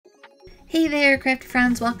Hey there, crafty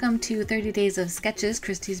friends. Welcome to 30 Days of Sketches,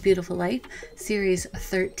 Christy's Beautiful Life, Series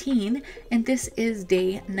 13, and this is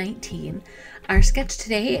day 19. Our sketch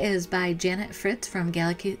today is by Janet Fritz from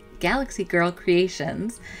Galaxy Girl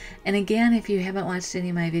Creations. And again, if you haven't watched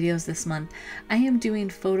any of my videos this month, I am doing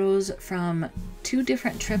photos from two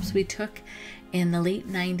different trips we took in the late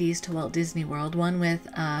 90s to Walt Disney World, one with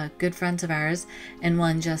good friends of ours and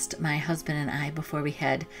one just my husband and I before we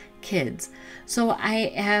had kids. So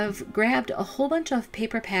I have grabbed a whole bunch of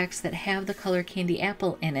paper packs that have the color Candy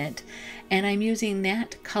Apple in it, and I'm using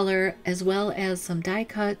that color as well as some die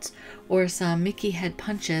cuts or some Mickey head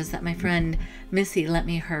punches that my friend Missy lent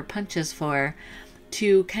me her punches for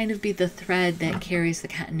to kind of be the thread that carries the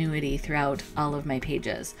continuity throughout all of my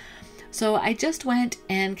pages. So I just went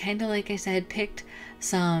and kind of, like I said, picked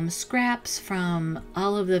some scraps from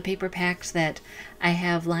all of the paper packs that I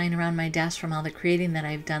have lying around my desk from all the creating that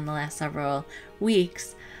I've done the last several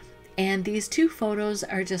weeks. And these two photos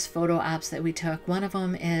are just photo ops that we took. One of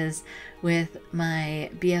them is with my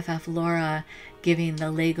BFF Laura giving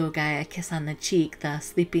the Lego guy a kiss on the cheek, the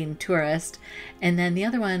sleeping tourist. And then the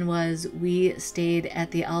other one was we stayed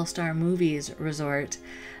at the All-Star Movies Resort,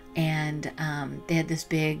 and they had this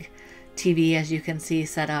big TV, as you can see,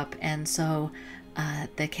 set up, and so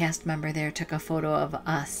the cast member there took a photo of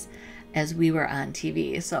us as we were on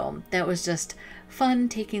TV. So that was just fun,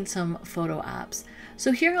 taking some photo ops.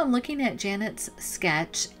 So here I'm looking at Janet's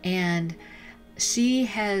sketch, and she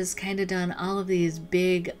has kind of done all of these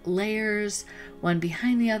big layers, one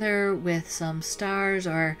behind the other, with some stars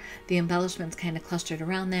or the embellishments kind of clustered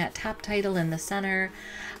around that, top title in the center.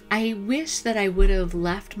 I wish that I would have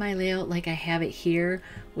left my layout like I have it here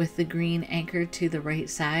with the green anchored to the right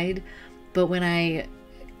side, but when I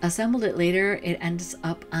assembled it later, it ends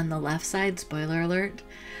up on the left side, spoiler alert.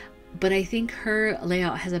 But I think her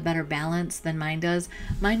layout has a better balance than mine does.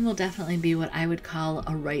 Mine will definitely be what I would call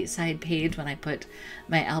a right side page when I put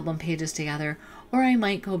my album pages together, or I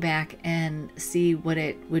might go back and see what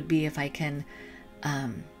it would be if I can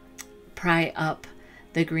pry up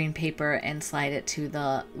the green paper and slide it to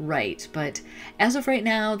the right. But as of right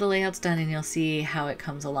now, the layout's done and you'll see how it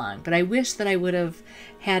comes along. But I wish that I would have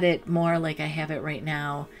had it more like I have it right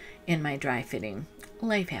now in my dry fitting.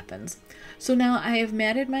 Life happens. So now I have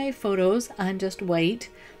matted my photos on just white,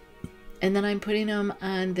 and then I'm putting them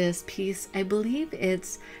on this piece. I believe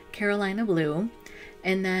it's Carolina blue.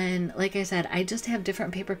 And then, like I said, I just have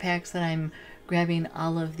different paper packs that I'm grabbing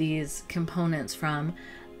all of these components from.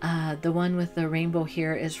 The one with the rainbow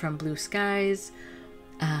here is from Blue Skies.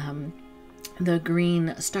 The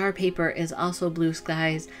green star paper is also Blue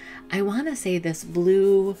Skies. I want to say this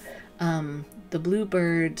blue, the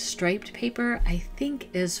bluebird striped paper, I think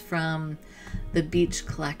is from the beach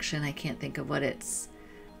collection. I can't think of what it's,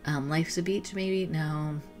 Life's a Beach maybe?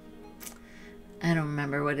 No, I don't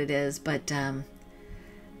remember what it is, but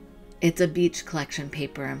it's a beach collection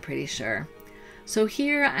paper, I'm pretty sure. So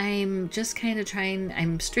here I'm just kind of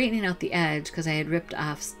I'm straightening out the edge because I had ripped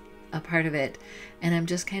off a part of it, and I'm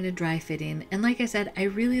just kind of dry fitting. And like I said, I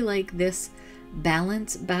really like this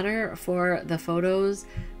balance better for the photos.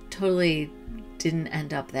 Totally didn't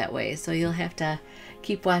end up that way, so you'll have to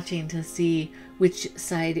keep watching to see which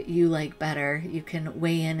side you like better. You can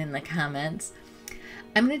weigh in the comments.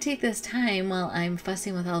 I'm going to take this time while I'm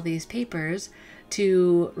fussing with all these papers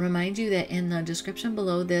to remind you that in the description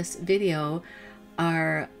below this video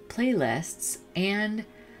are playlists and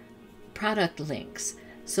product links.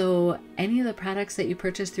 So any of the products that you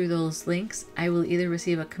purchase through those links, I will either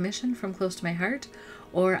receive a commission from close to my heart,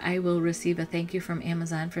 or I will receive a thank you from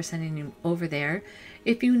Amazon for sending you over there.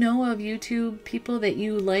 If you know of YouTube people that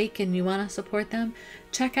you like and you want to support them,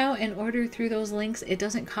 check out and order through those links. It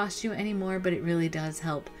doesn't cost you any more, but it really does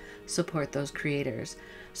help support those creators.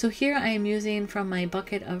 So here I am using from my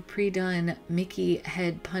bucket of pre-done Mickey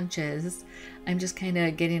head punches. I'm just kind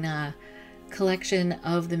of getting a collection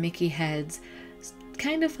of the Mickey heads,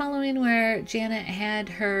 kind of following where Janet had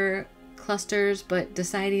her clusters, but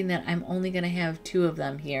deciding that I'm only going to have two of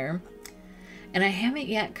them here. And I haven't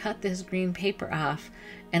yet cut this green paper off,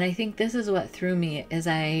 and I think this is what threw me, is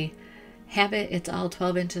I have it, it's all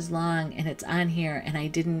 12 inches long and it's on here, and I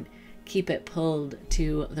didn't keep it pulled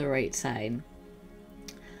to the right side.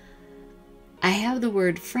 I have the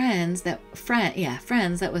word friends that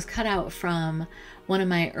was cut out from one of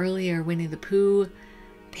my earlier Winnie the Pooh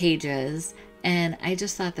pages, and I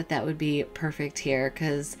just thought that that would be perfect here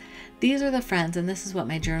because these are the friends, and this is what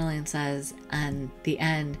my journaling says on the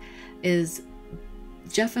end, is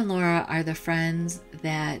Jeff and Laura are the friends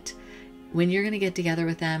that when you're going to get together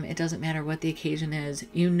with them, it doesn't matter what the occasion is,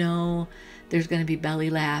 you know there's going to be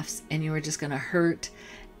belly laughs and you are just going to hurt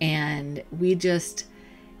and we just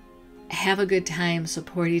have a good time,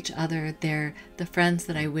 support each other. They're the friends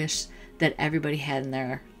that I wish that everybody had in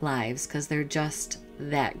their lives, because they're just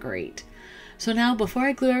that great. So now, before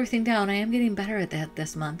I glue everything down, I am getting better at that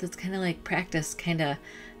this month. It's kind of like practice kind of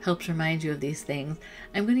helps remind you of these things.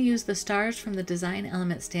 I'm going to use the stars from the Design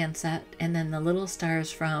Element stamp set, and then the little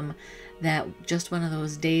stars from that, just one of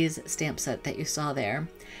those Days stamp set that you saw there.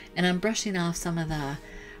 And I'm brushing off some of the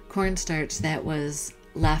cornstarch that was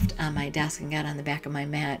left on my desk and got on the back of my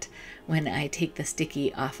mat when I take the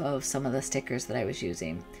sticky off of some of the stickers that I was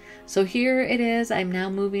using. So here it is. I'm now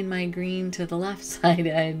moving my green to the left side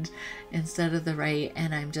edge instead of the right,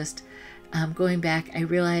 and I'm just going back. I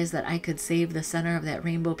realized that I could save the center of that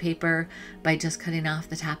rainbow paper by just cutting off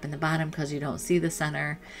the top and the bottom, because you don't see the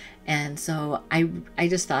center. And so I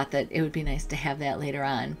just thought that it would be nice to have that later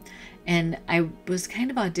on. And I was kind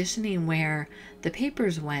of auditioning where the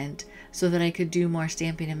papers went so that I could do more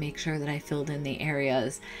stamping and make sure that I filled in the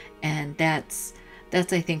areas. And that's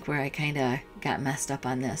I think where I kind of got messed up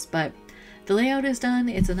on this. But the layout is done.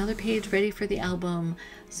 It's another page ready for the album,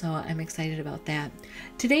 so I'm excited about that.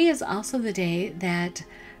 Today is also the day that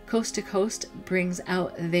Coast to Coast brings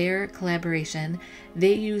out their collaboration.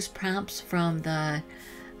 They use prompts from the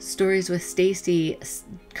Stories with Stacy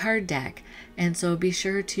card deck, and so be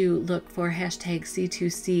sure to look for hashtag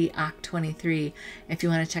C2COC23 if you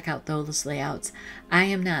want to check out those layouts. I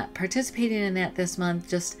am not participating in that this month,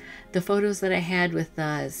 just the photos that I had with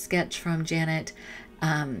the sketch from Janet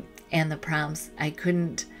and the prompts. I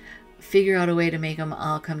couldn't figure out a way to make them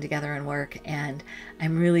all come together and work, and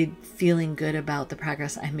I'm really feeling good about the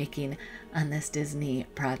progress I'm making on this Disney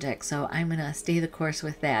project, so I'm gonna stay the course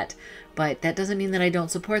with that. But that doesn't mean that I don't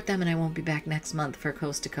support them, and I won't be back next month for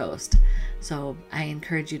Coast to Coast, so I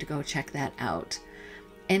encourage you to go check that out.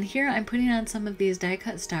 And here I'm putting on some of these die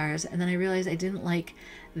cut stars, and then I realized I didn't like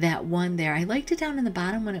that one there. I liked it down in the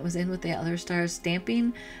bottom when it was in with the other stars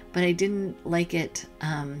stamping, but I didn't like it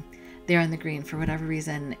there on the green. For whatever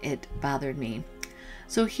reason, it bothered me.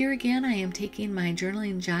 So here again, I am taking my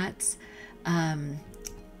Journaling Jots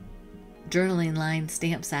journaling line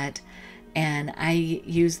stamp set, and I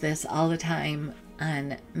use this all the time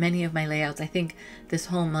on many of my layouts. I think this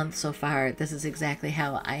whole month so far, this is exactly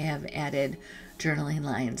how I have added journaling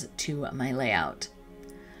lines to my layout.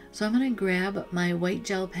 So I'm going to grab my white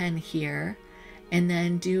gel pen here and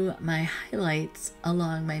then do my highlights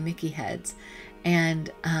along my Mickey heads.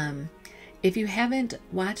 And if you haven't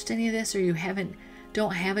watched any of this, or you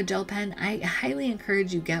don't have a gel pen, I highly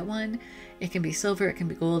encourage you get one. It can be silver, it can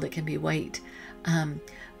be gold, it can be white.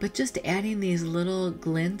 But just adding these little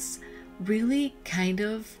glints really kind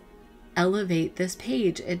of elevate this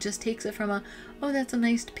page. It just takes it from a, oh, that's a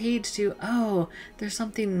nice page, to, oh, there's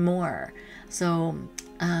something more. So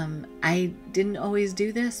I didn't always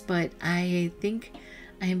do this, but I think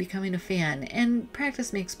I am becoming a fan, and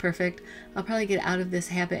practice makes perfect. I'll probably get out of this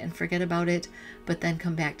habit and forget about it, but then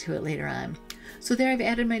come back to it later on. So there, I've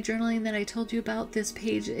added my journaling that I told you about. This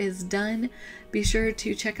page is done. Be sure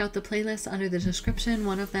to check out the playlist under the description.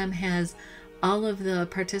 One of them has all of the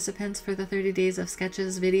participants for the 30 Days of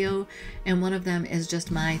Sketches video, and one of them is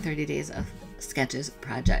just my 30 Days of Sketches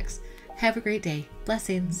projects. Have a great day.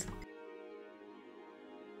 Blessings.